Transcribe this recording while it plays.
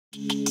I'm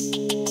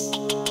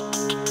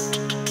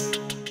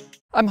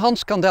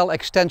Hans Kandel,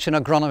 Extension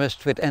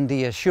Agronomist with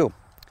NDSU.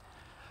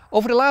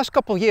 Over the last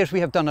couple of years we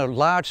have done a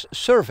large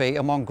survey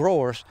among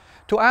growers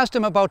to ask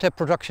them about their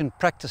production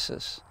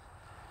practices.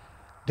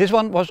 This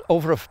one was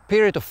over a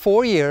period of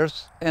 4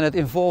 years and it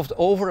involved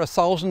over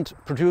 1,000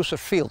 producer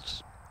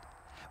fields.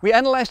 We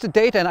analyzed the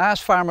data and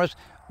asked farmers,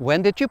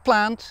 when did you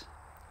plant?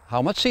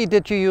 How much seed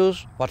did you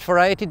use? What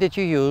variety did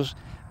you use?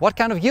 What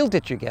kind of yield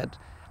did you get?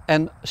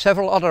 And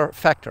several other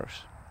factors.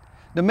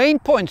 The main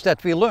points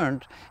that we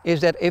learned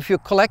is that if you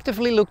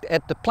collectively looked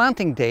at the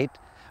planting date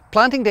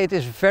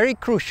is very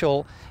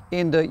crucial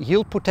in the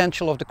yield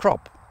potential of the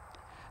crop.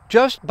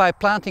 Just by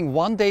planting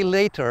 1 day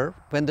later,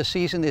 when the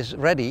season is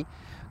ready,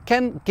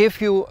 can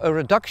give you a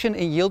reduction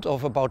in yield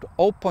of about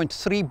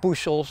 0.3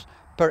 bushels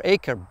per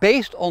acre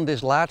based on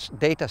this large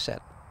data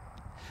set.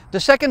 The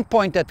second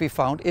point that we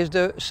found is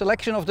the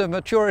selection of the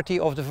maturity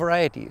of the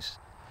varieties.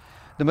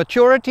 The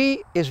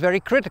maturity is very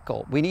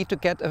critical. We need to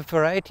get a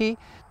variety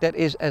that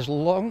is as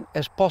long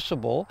as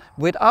possible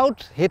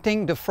without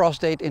hitting the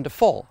frost date in the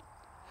fall.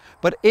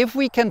 But if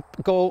we can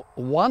go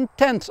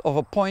 1/10 of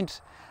a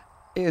point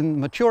in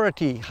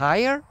maturity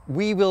higher,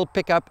 we will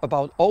pick up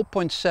about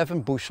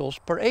 0.7 bushels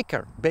per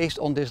acre based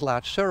on this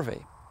large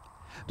survey.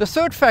 The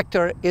third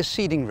factor is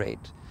seeding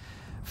rate.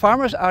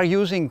 Farmers are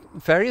using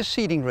various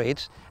seeding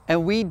rates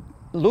and we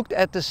looked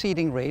at the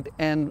seeding rate,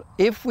 and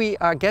if we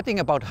are getting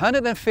about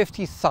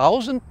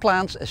 150,000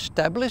 plants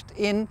established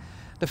in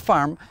the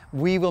farm,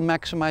 we will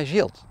maximize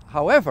yield.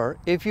 However,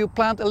 if you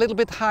plant a little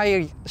bit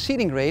higher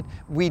seeding rate,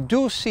 we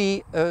do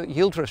see a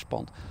yield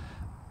response.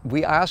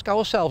 We ask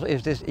ourselves,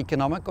 is this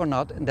economic or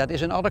not? And that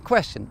is another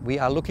question. We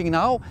are looking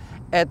now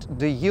at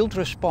the yield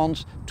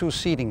response to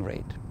seeding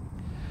rate.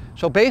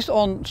 So based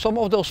on some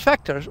of those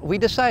factors, we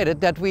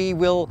decided that we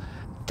will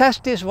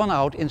test this one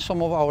out in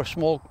some of our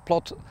small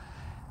plots.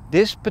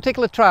 This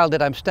particular trial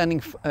that I'm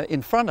standing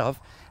in front of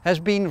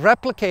has been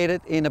replicated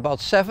in about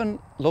 7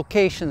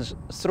 locations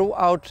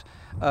throughout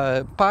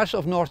parts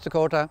of North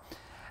Dakota,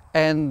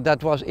 and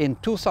that was in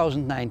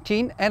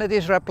 2019, and it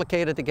is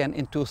replicated again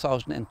in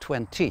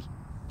 2020.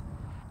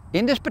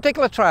 In this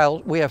particular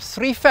trial we have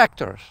 3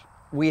 factors.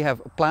 We have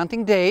a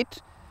planting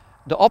date,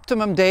 the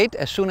optimum date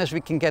as soon as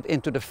we can get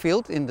into the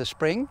field in the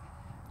spring,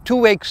 2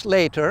 weeks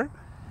later.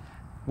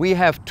 We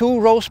have 2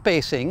 row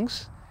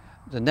spacings,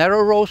 the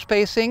narrow row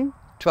spacing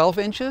 12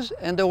 inches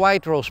and the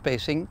wide row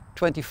spacing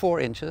 24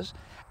 inches,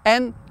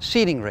 and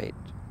seeding rate.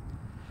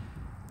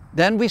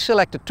 Then we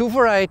selected 2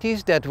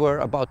 varieties that were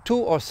about 2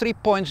 or 3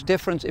 points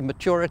difference in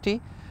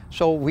maturity.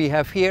 So we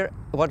have here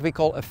what we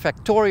call a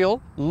factorial,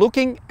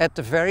 looking at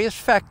the various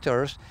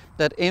factors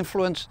that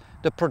influence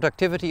the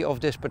productivity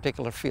of this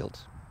particular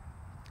field.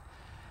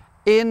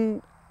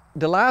 In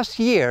the last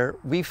year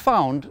we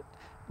found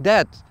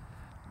that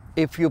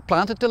if you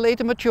planted the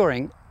later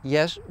maturing,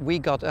 yes, we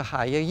got a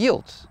higher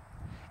yield.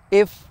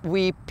 If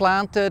we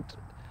planted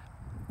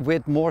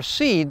with more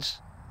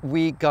seeds,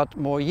 we got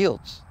more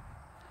yields.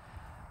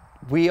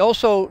 We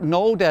also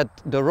know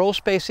that the row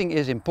spacing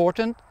is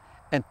important,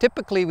 and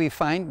typically we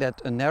find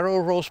that a narrow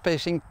row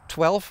spacing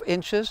 12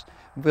 inches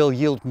will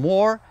yield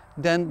more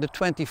than the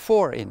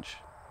 24 inch.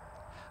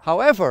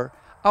 However,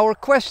 our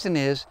question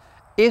is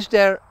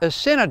there a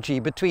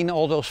synergy between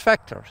all those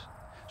factors?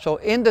 So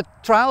in the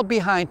trial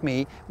behind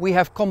me, we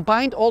have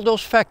combined all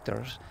those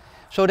factors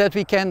so that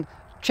we can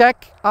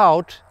check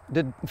out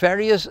the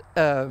various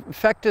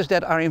factors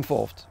that are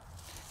involved.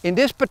 In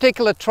this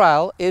particular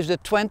trial is the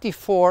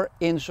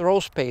 24-inch row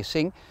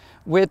spacing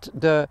with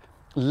the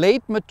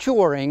late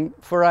maturing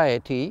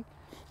variety,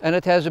 and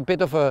it has a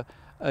bit of a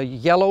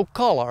yellow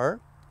color.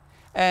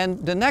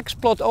 And the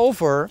next plot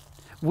over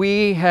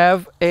we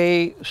have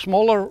a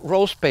smaller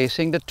row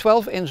spacing, the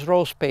 12-inch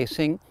row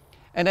spacing,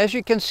 and as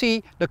you can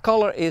see the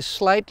color is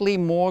slightly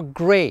more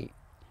gray.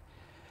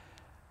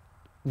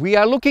 We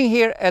are looking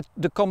here at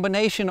the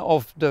combination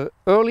of the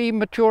early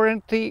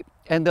maturity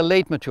and the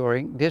late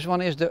maturing. This one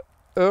is the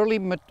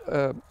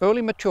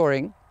early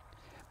maturing,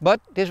 but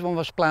this one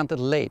was planted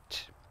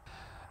late.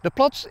 The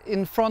plots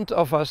in front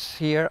of us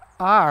here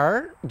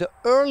are the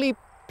early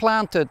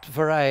planted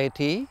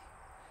variety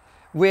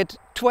with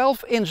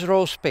 12-inch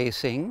row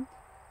spacing,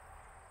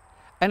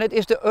 and it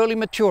is the early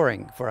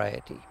maturing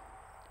variety.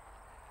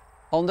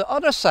 On the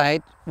other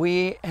side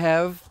we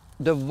have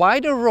the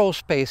wider row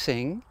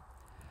spacing,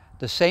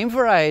 the same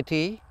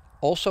variety,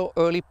 also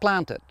early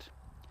planted.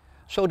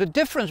 So the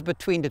difference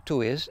between the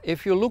two is,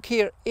 if you look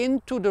here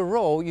into the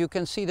row, you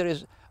can see there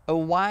is a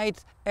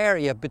wide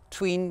area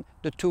between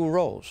the 2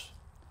 rows.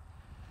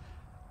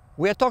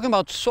 We are talking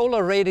about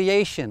solar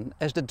radiation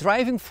as the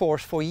driving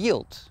force for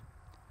yield.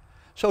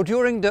 So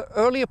during the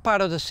earlier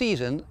part of the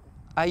season,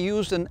 I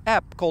used an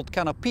app called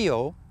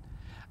Canopio,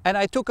 and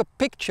I took a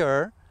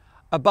picture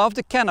above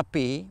the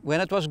canopy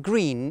when it was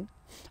green,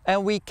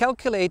 and we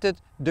calculated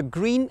the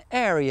green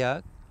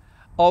area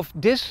of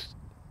this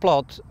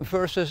plot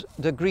versus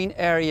the green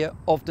area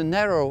of the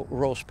narrow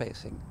row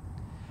spacing.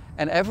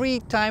 And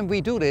every time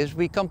we do this,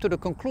 we come to the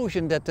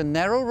conclusion that the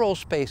narrow row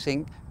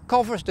spacing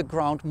covers the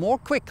ground more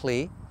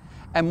quickly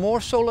and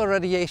more solar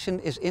radiation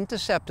is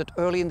intercepted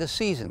early in the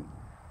season.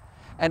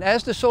 And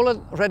as the solar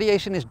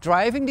radiation is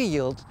driving the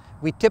yield,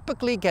 we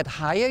typically get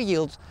higher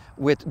yields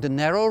with the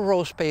narrow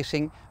row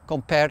spacing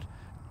compared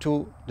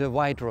to the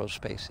wide row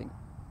spacing.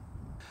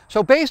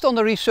 So based on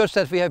the research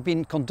that we have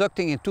been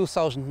conducting in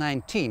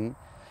 2019,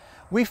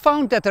 we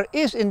found that there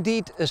is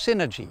indeed a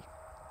synergy.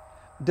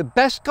 The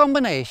best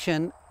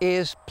combination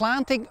is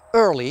planting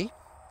early,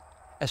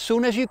 as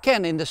soon as you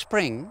can in the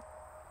spring,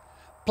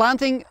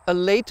 planting a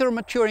later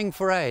maturing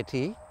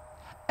variety,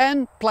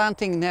 and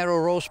planting narrow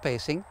row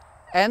spacing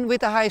and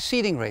with a high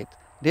seeding rate.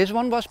 This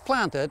one was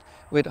planted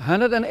with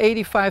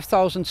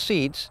 185,000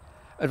 seeds.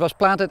 It was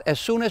planted as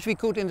soon as we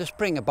could in the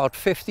spring, about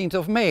 15th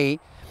of May.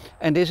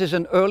 And this is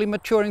an early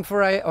maturing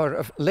variety, or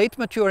a late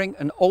maturing,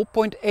 an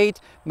 0.8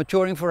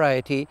 maturing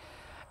variety.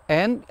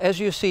 And as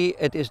you see,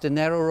 it is the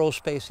narrow row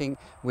spacing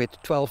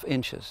with 12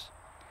 inches.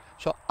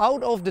 So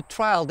out of the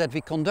trial that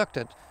we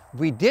conducted,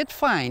 we did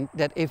find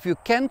that if you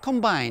can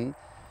combine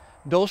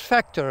those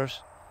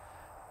factors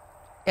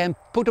and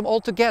put them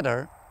all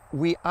together,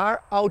 we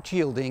are out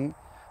yielding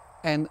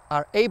and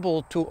are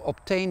able to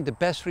obtain the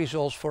best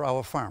results for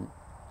our farm.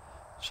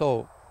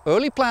 So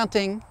early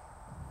planting,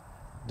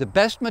 the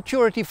best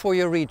maturity for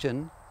your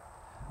region,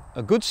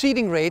 a good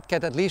seeding rate,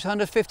 get at least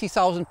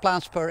 150,000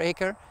 plants per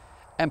acre,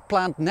 and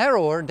plant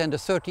narrower than the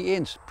 30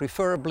 inch,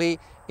 preferably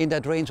in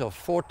that range of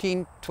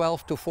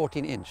 12 to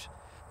 14 inch.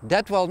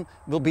 That one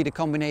will be the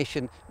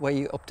combination where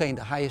you obtain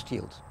the highest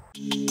yield.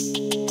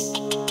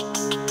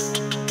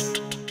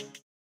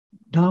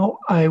 Now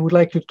I would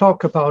like to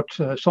talk about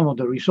some of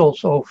the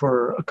results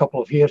over a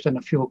couple of years and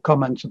a few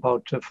comments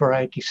about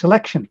variety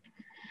selection.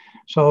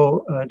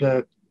 So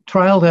the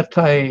trial that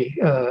I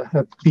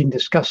have been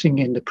discussing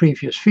in the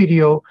previous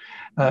video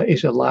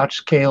is a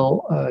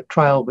large-scale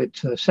trial with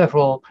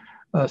several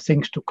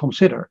things to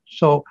consider.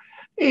 So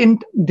in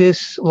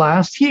this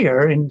last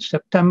year, in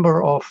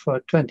September of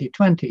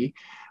 2020,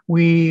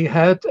 we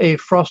had a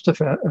frost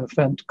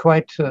event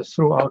quite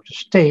throughout the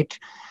state,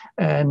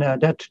 and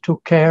that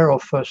took care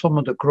of some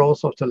of the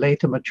growth of the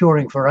later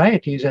maturing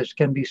varieties, as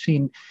can be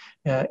seen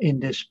in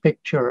this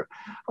picture.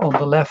 On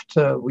the left,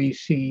 we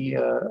see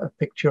a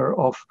picture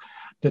of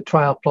the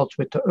trial plots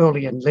with the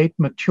early and late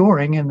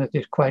maturing, and it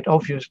is quite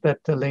obvious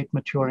that the late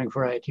maturing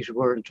varieties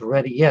weren't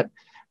ready yet.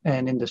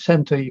 And in the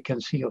center, you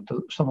can see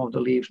some of the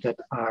leaves that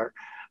are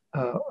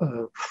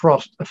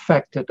frost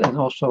affected, and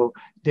also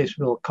this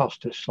will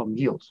cost us some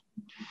yield.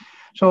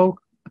 So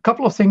a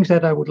couple of things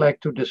that I would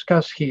like to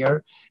discuss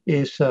here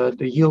is the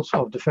yields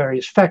of the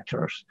various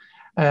factors.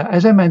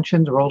 As I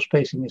mentioned, row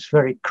spacing is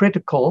very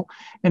critical,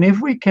 and if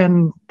we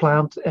can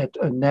plant at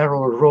a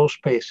narrow row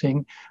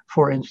spacing,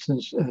 for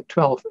instance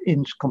 12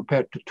 inch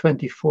compared to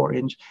 24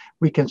 inch,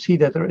 we can see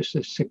that there is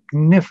a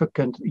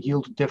significant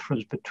yield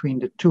difference between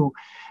the two.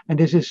 And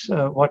this is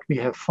what we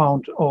have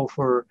found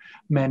over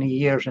many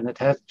years, and it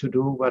has to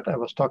do what I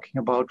was talking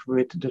about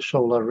with the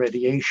solar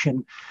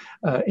radiation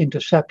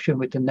interception.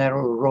 With the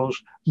narrow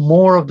rows,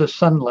 more of the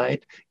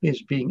sunlight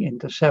is being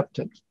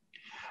intercepted.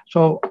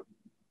 So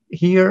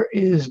here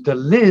is the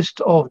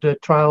list of the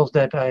trials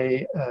that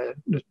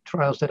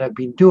I've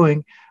been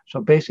doing.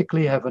 So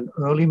basically I have an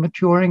early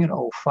maturing in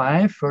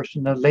 05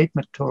 versus a late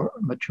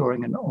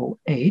maturing in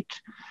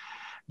 08.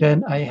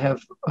 Then I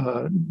have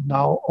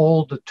now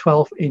all the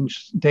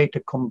 12-inch data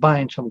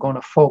combined. So I'm going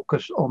to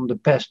focus on the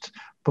best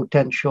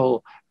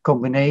potential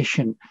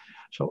combination.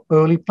 So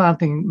early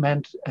planting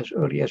meant as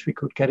early as we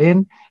could get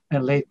in,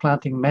 and late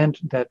planting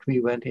meant that we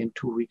went in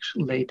 2 weeks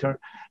later.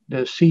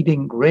 The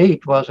seeding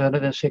rate was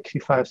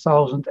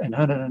 165,000 and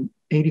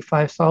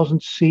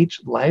 185,000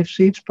 seeds, live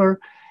seeds per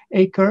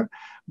acre,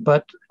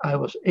 but I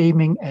was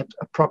aiming at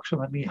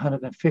approximately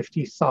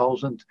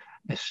 150,000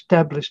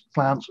 established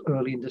plants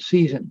early in the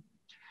season.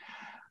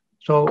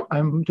 So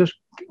I'm just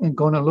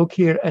going to look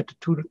here at the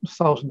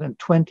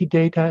 2020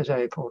 data, as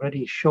I've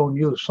already shown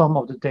you some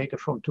of the data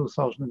from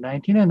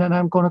 2019, and then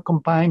I'm going to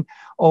combine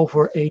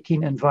over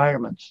 18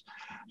 environments.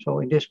 So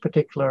in this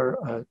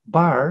particular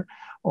bar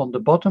on the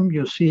bottom,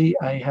 you see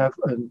I have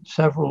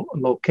several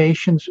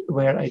locations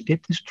where I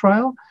did this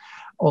trial.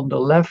 On the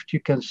left, you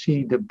can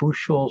see the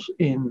bushels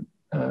in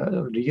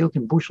the yield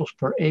in bushels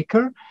per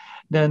acre.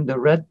 Then the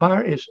red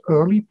bar is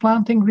early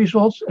planting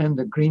results, and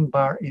the green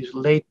bar is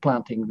late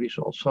planting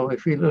results. So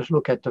if we just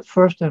look at the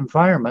first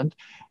environment,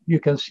 you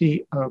can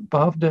see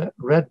above the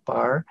red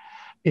bar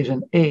is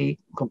an A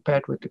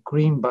compared with the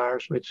green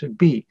bars, which is a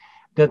B.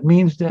 That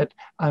means that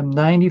I'm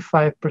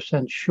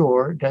 95%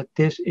 sure that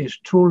this is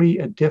truly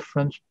a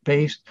difference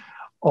based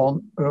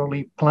on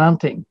early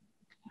planting.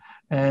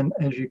 And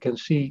as you can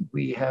see,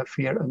 we have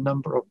here a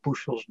number of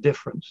bushels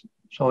difference.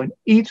 So in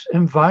each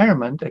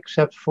environment,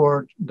 except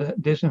for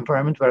this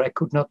environment where I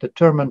could not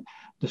determine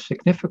the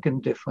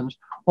significant difference,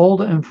 all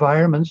the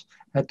environments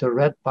had the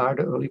red bar,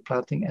 the early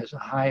planting, as a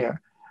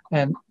higher.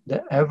 And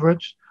the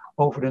average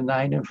over the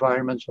 9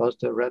 environments was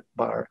the red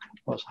bar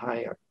was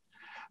higher.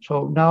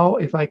 So now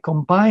if I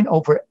combine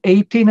over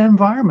 18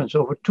 environments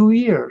over 2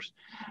 years,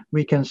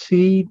 we can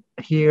see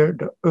here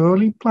the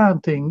early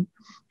planting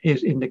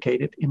is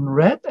indicated in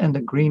red, and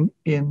the green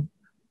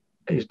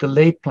is the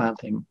late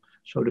planting.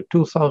 So the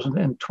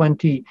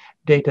 2020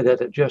 data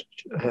that I just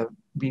have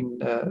been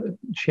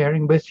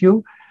sharing with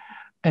you.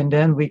 And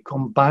then we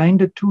combine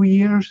the 2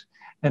 years,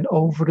 and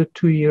over the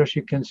 2 years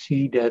you can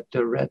see that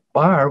the red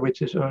bar,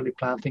 which is early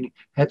planting,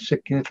 had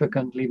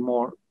significantly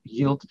more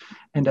yield,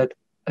 and that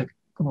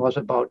was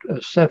about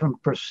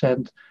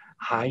 7%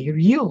 higher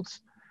yield.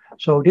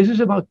 So this is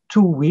about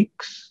 2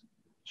 weeks,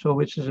 so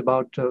which is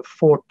about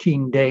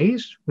 14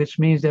 days, which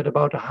means that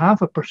about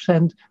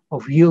 0.5%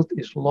 of yield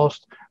is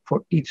lost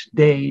for each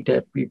day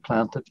that we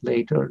planted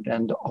later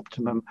than the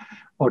optimum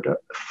or the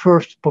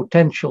first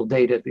potential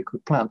day that we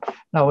could plant.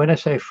 Now, when I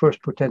say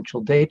first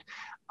potential date,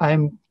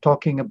 I'm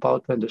talking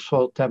about when the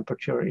soil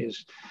temperature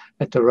is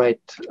at the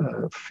right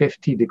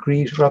 50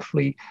 degrees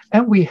roughly,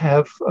 and we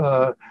have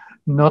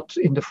not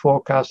in the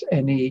forecast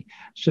any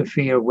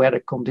severe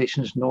weather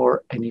conditions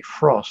nor any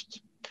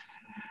frost.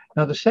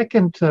 Now, the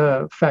second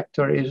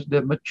factor is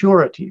the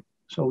maturity.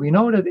 So we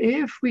know that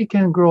if we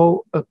can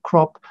grow a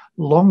crop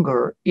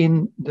longer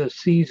in the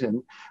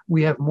season,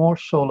 we have more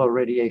solar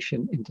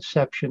radiation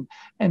interception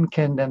and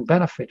can then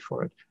benefit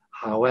for it.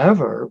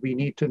 However, we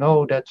need to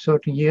know that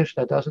certain years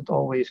that doesn't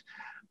always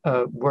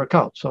work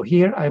out. So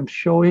here I'm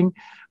showing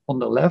on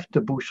the left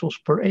the bushels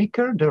per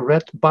acre. The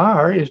red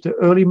bar is the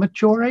early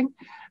maturing,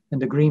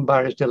 and the green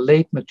bar is the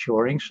late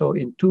maturing. So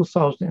in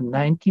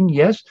 2019,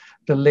 yes,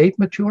 the late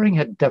maturing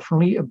had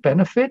definitely a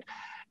benefit.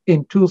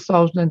 In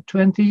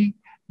 2020,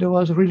 there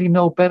was really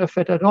no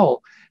benefit at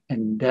all.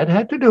 And that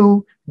had to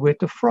do with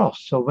the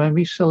frost. So when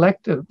we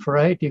select a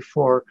variety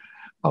for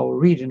our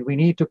region, we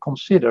need to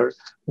consider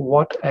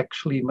what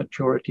actually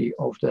maturity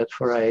of that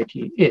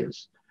variety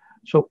is.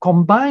 So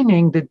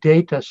combining the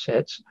data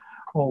sets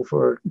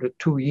over the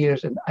 2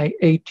 years and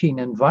 18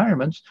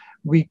 environments,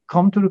 we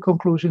come to the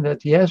conclusion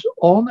that yes,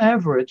 on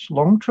average,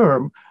 long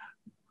term,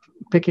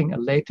 picking a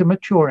later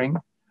maturing,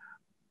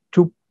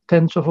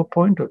 0.2 of a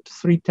point or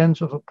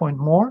 0.3 of a point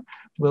more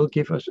will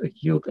give us a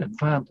yield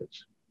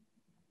advantage.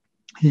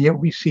 Here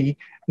we see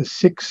the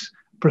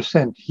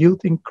 6%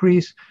 yield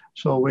increase.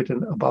 So with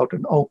about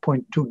an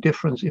 0.2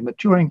 difference in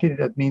maturity,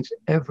 that means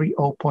every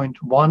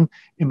 0.1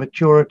 in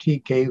maturity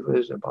gave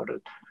us about a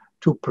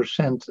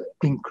 2%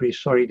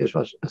 increase. Sorry, this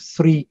was a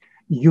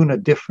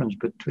 3-unit difference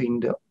between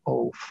the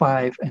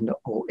 0.5 and the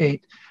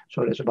 0.8.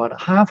 So there's about a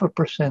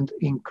 0.5%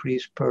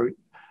 increase per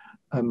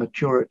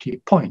maturity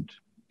point.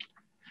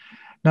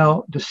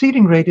 Now, the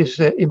seeding rate is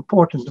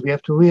important. We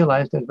have to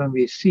realize that when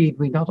we seed,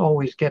 we're not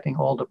always getting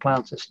all the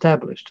plants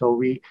established. So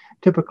we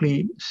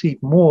typically seed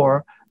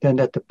more than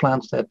that the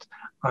plants that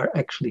are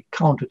actually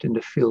counted in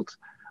the field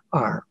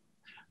are.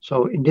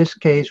 So in this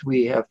case,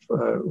 we have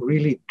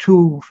really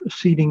 2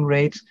 seeding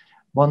rates,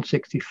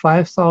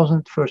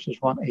 165,000 versus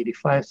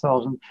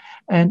 185,000.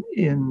 And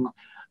in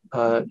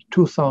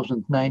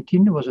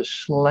 2019, there was a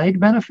slight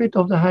benefit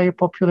of the higher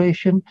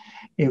population.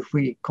 If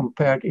we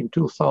compared in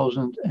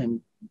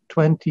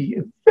 2020,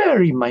 a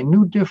very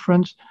minute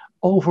difference.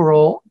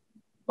 Overall,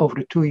 over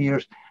the 2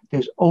 years,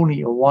 there's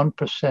only a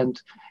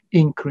 1%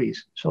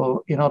 increase.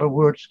 So in other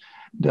words,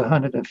 the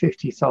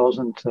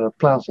 150,000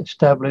 plants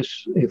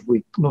established, if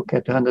we look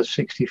at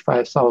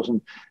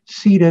 165,000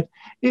 seeded,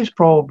 is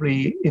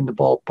probably in the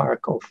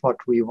ballpark of what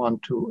we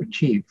want to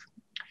achieve.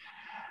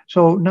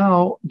 So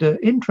now the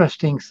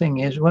interesting thing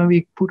is when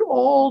we put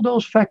all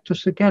those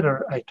factors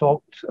together, I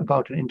talked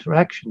about an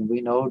interaction. We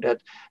know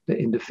that the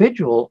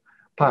individual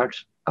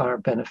parts are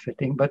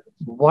benefiting, but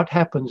what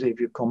happens if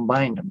you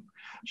combine them?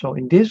 So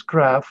in this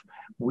graph,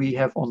 we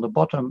have on the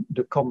bottom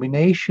the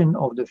combination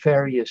of the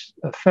various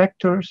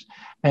factors,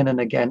 and then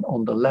again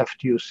on the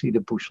left you see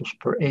the bushels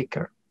per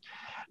acre.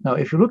 Now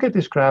if you look at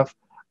this graph,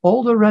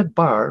 all the red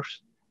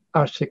bars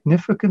are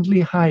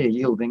significantly higher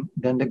yielding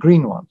than the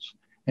green ones.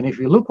 And if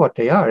you look what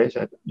they are, is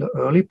that the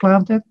early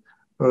planted,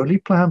 early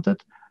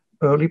planted,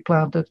 early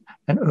planted,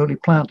 and early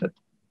planted.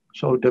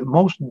 So the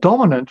most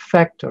dominant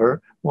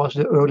factor was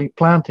the early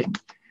planting.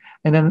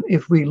 And then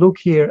if we look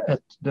here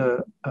at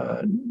the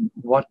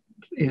what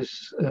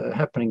is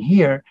happening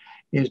here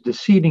is the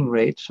seeding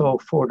rate. So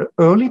for the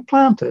early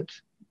planted,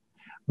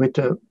 with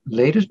the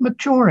latest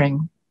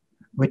maturing,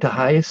 with the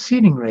highest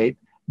seeding rate,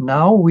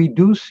 now we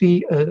do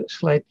see a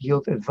slight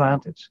yield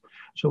advantage.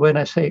 So when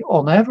I say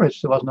on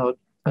average there was no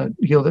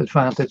yield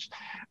advantage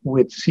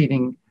with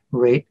seeding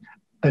rate,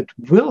 it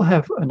will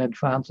have an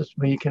advantage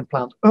when you can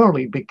plant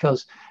early,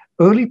 because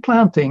early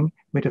planting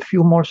with a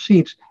few more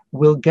seeds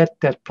will get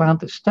that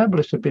plant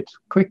established a bit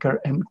quicker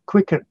and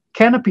quicker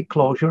canopy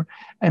closure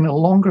and a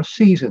longer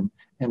season.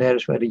 And that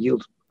is where the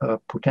yield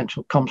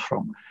potential comes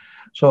from.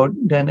 So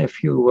then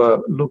if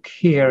you look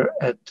here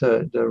at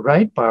the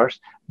right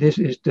bars, this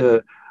is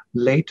the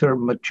later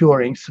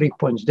maturing 3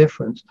 points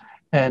difference.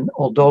 And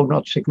although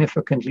not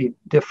significantly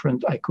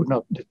different, I could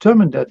not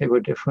determine that they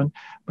were different,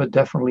 but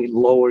definitely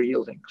lower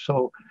yielding.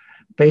 So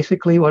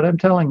basically what I'm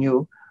telling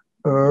you,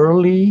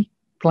 early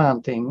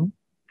planting,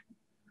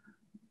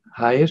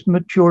 highest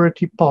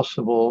maturity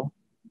possible,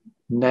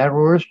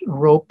 narrowest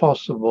row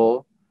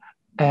possible,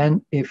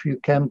 and if you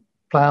can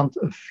plant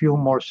a few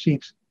more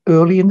seeds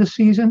early in the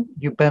season,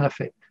 you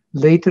benefit.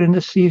 Later in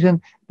the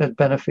season, that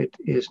benefit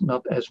is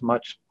not as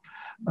much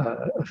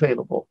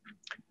available.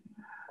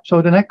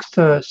 So the next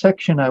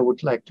section I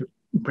would like to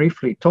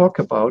briefly talk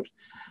about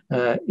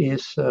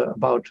is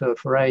about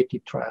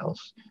variety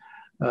trials.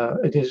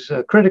 It is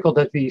critical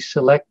that we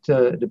select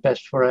the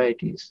best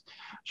varieties.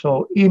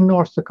 So in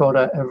North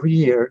Dakota, every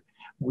year,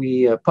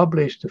 we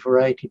publish the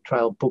variety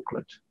trial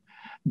booklet.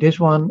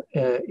 This one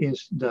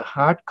is the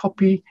hard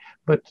copy,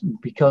 but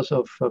because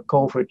of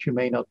COVID, you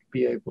may not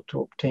be able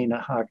to obtain a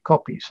hard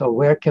copy. So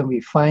where can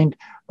we find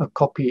a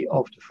copy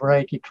of the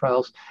variety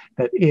trials?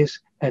 That is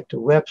at the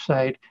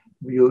website.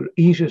 Your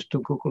easiest to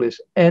Google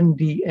is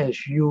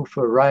NDSU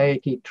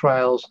variety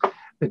trials.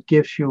 It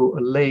gives you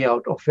a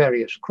layout of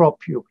various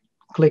crops. You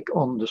click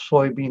on the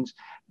soybeans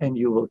and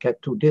you will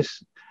get to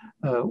this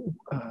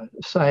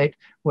site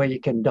where you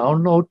can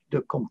download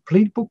the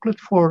complete booklet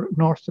for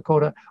North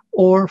Dakota,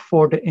 or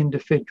for the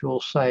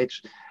individual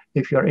sites.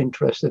 If you're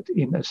interested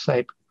in a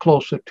site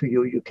closer to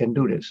you, you can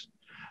do this.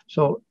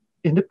 So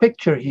in the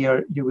picture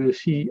here, you will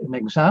see an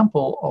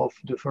example of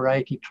the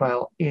variety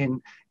trial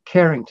in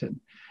Carrington.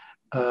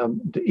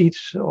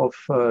 Each of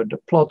the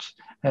plots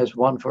has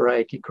one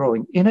variety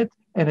growing in it,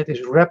 and it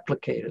is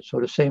replicated. So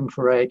the same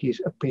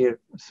varieties appear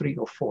 3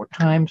 or 4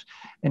 times.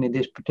 And in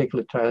this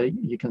particular trial,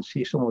 you can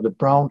see some of the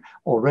brown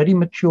already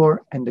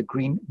mature and the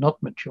green not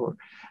mature.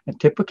 And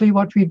typically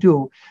what we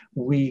do,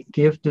 we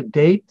give the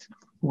date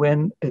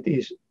when it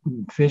is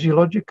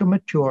physiologically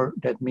mature.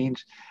 That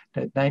means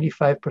that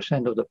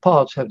 95% of the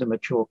pods have the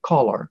mature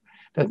color.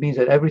 That means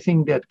that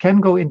everything that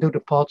can go into the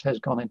pods has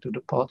gone into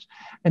the pods.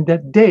 And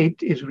that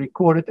date is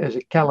recorded as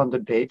a calendar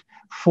date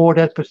for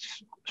that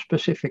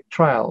specific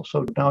trial.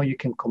 So now you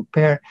can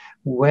compare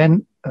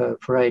when a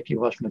variety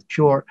was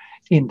mature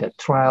in that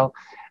trial.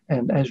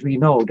 And as we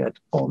know that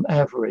on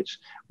average,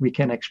 we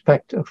can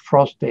expect a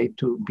frost date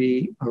to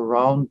be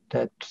around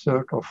that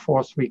 3rd or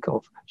 4th week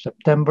of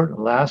September.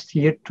 Last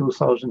year,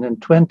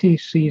 2020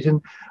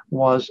 season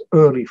was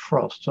early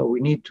frost. So we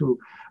need to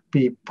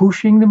be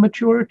pushing the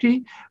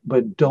maturity,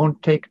 but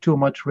don't take too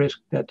much risk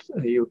that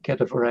you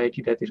get a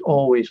variety that is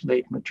always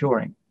late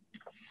maturing.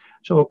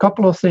 So a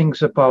couple of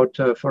things about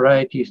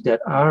varieties that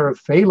are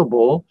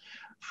available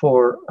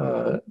for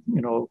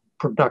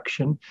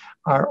production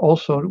are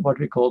also what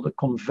we call the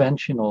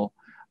conventional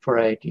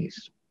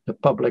varieties, the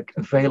public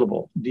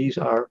available. These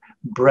are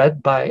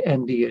bred by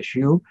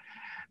NDSU,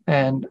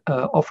 and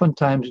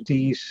oftentimes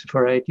these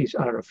varieties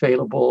are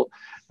available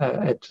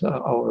at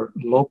our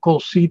local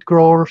seed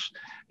growers,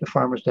 the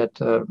farmers that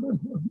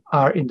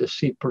are in the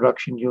seed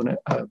production unit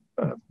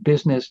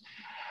business.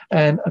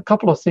 And a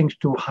couple of things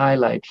to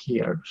highlight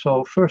here.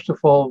 So first of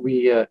all,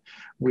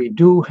 we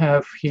do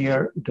have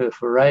here the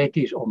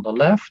varieties on the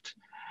left,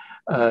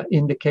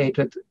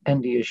 indicated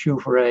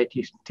NDSU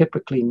varieties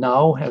typically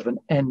now have an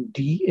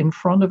ND in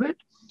front of it.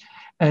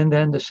 And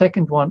then the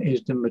second one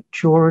is the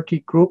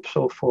maturity group.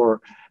 So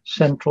for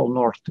central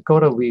North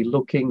Dakota, we're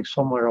looking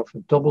somewhere of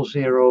a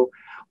 00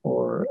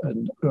 or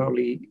an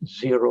early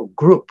 0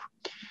 group.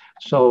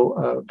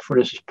 So for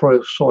instance,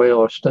 Pro Soil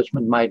or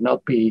Stutzman might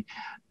not be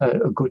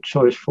a good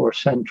choice for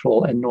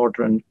central and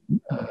northern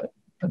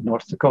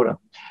North Dakota.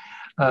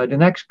 The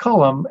next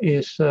column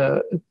is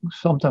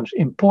sometimes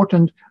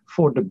important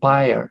for the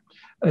buyer.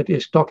 It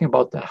is talking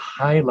about the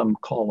hilum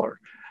color.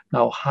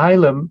 Now,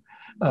 hilum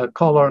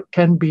color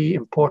can be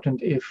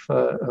important if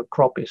a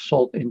crop is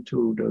sold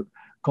into the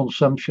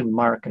consumption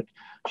market.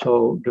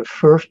 So the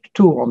first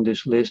 2 on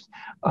this list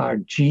are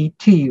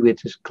GT,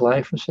 which is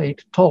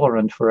glyphosate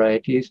tolerant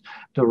varieties.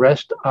 The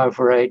rest are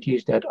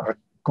varieties that are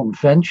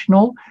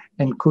conventional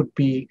and could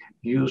be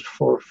used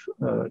for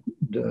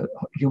the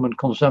human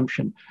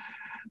consumption.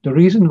 The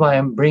reason why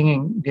I'm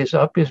bringing this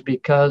up is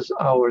because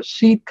our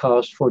seed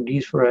cost for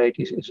these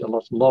varieties is a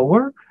lot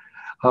lower.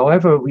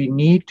 However, we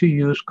need to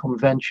use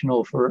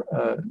conventional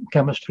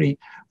chemistry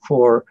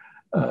for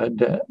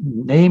the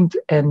named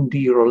ND,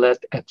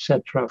 roulette,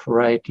 etc.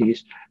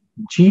 varieties.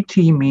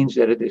 GT means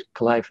that it is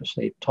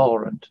glyphosate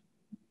tolerant.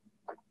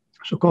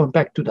 So going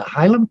back to the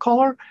hilum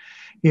color,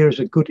 here's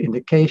a good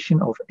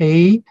indication of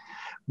A,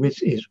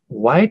 which is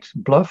white,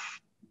 bluff,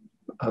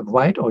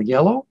 white or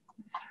yellow.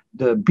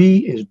 The B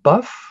is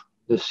buff,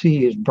 the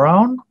C is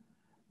brown,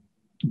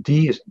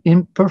 D is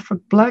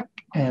imperfect black,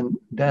 and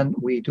then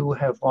we do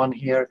have one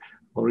here,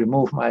 I'll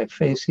remove my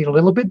face here a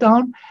little bit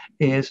down,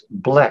 is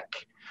black.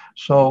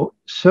 So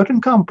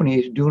certain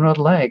companies do not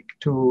like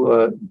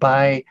to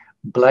buy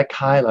black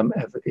hilum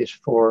if it is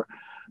for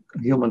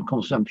human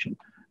consumption.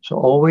 So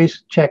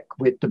always check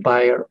with the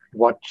buyer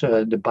what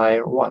the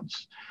buyer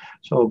wants.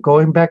 So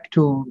going back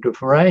to the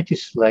variety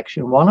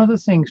selection, one of the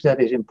things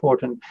that is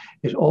important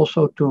is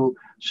also to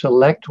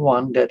select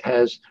one that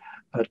has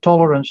a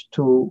tolerance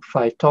to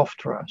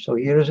Phytophthora. So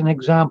here is an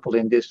example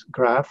in this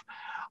graph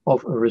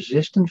of a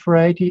resistant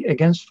variety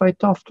against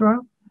Phytophthora,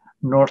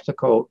 North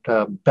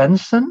Dakota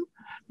Benson,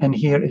 and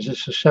here is a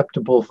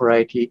susceptible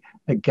variety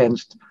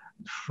against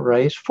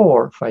phrase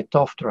 4,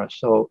 Phytophthora.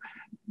 So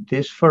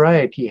this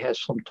variety has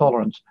some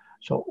tolerance.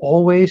 So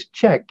always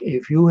check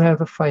if you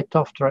have a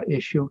Phytophthora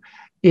issue,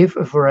 if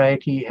a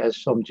variety has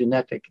some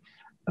genetic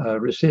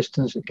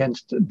resistance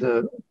against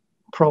the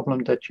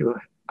problem that you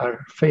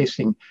are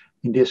facing.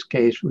 In this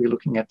case, we're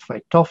looking at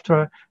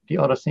Phytophthora. The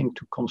other thing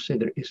to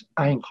consider is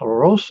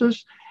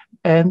ainchlorosis,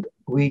 and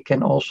we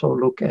can also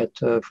look at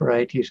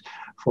varieties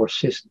for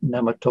cyst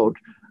nematode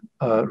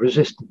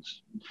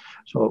resistance.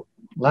 So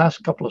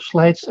last couple of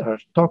slides are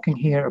talking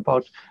here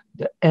about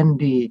the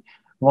ND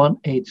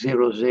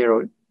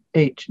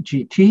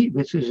 18008GT,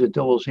 which is a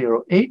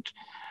 008,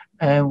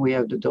 and we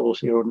have the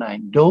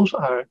 009. Those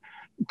are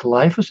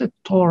glyphosate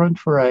tolerant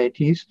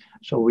varieties,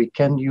 so we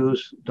can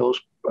use those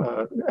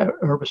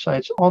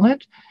herbicides on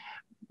it.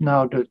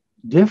 Now the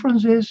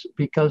difference is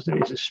because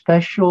there is a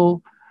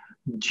special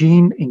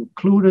gene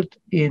included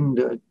in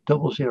the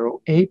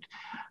 008,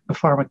 a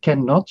farmer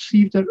cannot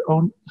save their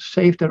own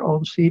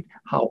seed.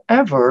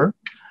 However,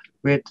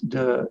 with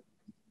the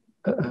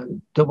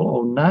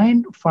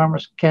 009,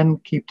 farmers can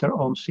keep their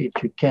own seed.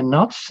 You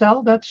cannot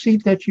sell that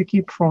seed that you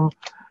keep from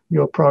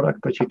your product,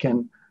 but you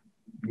can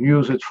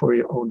use it for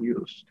your own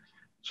use.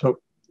 So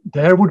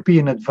there would be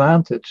an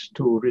advantage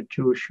to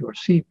reduce your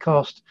seed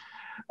cost.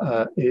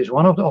 Is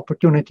one of the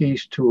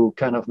opportunities to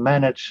kind of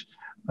manage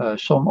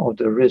some of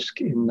the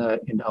risk in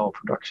our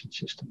production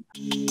system.